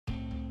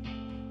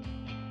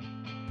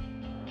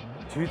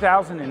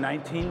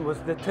2019 was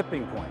the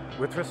tipping point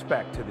with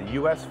respect to the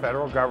U.S.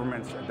 federal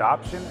government's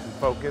adoption and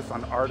focus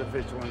on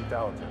artificial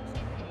intelligence.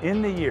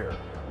 In the year,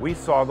 we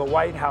saw the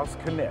White House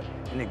commit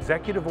an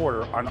executive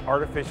order on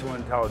artificial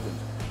intelligence,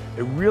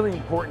 a really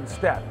important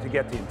step to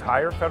get the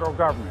entire federal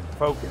government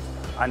focused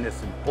on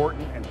this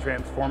important and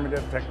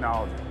transformative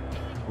technology.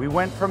 We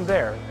went from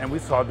there and we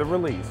saw the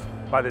release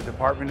by the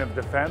Department of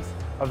Defense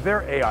of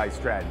their AI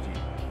strategy.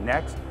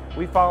 Next,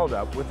 we followed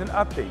up with an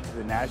update to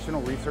the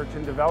National Research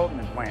and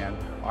Development Plan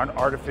on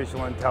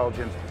artificial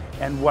intelligence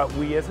and what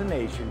we as a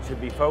nation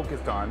should be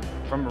focused on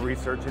from a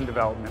research and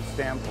development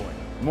standpoint.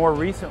 More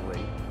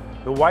recently,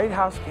 the White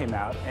House came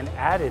out and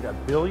added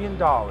 $1 billion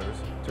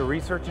to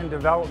research and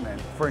development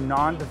for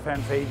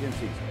non-defense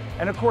agencies.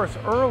 And of course,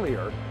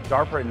 earlier,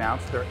 DARPA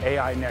announced their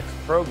AI Next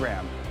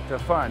program to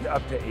fund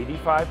up to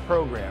 85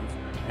 programs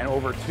and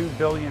over $2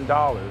 billion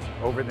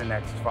over the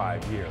next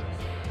 5 years.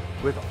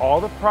 With all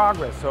the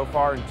progress so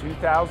far in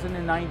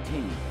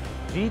 2019,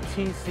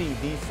 GTC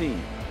DC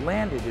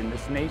landed in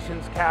this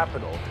nation's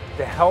capital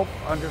to help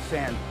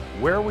understand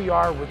where we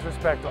are with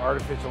respect to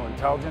artificial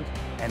intelligence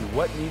and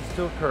what needs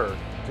to occur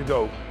to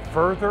go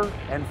further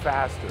and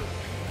faster.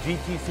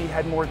 GTC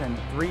had more than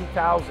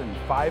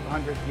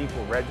 3,500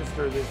 people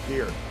register this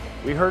year.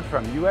 We heard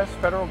from U.S.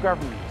 federal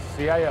government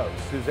CIO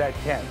Suzette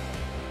Kent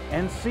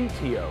and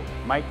CTO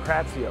Mike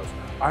Kratsios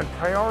on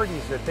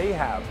priorities that they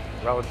have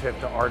relative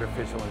to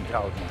artificial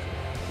intelligence.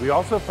 We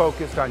also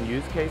focused on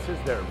use cases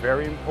that are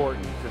very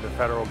important to the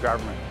federal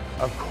government.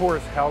 Of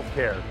course,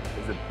 healthcare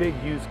is a big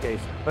use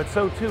case, but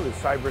so too is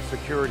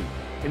cybersecurity,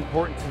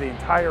 important to the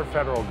entire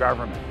federal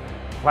government.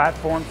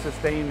 Platform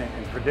sustainment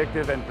and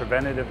predictive and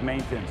preventative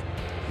maintenance,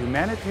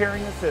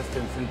 humanitarian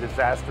assistance and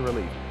disaster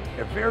relief,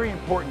 a very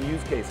important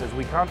use case as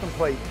we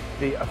contemplate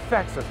the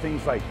effects of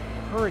things like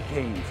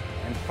hurricanes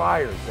and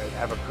fires that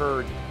have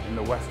occurred in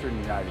the western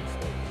United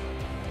States.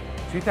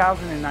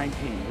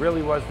 2019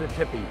 really was the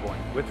tipping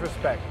point with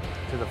respect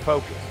to the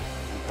focus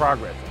and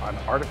progress on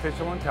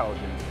artificial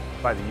intelligence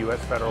by the U.S.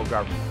 federal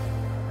government.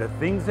 The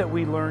things that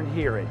we learned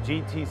here at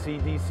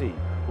GTC DC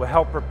will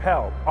help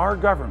propel our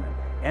government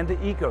and the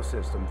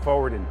ecosystem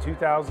forward in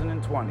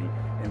 2020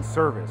 in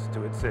service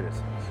to its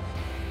citizens.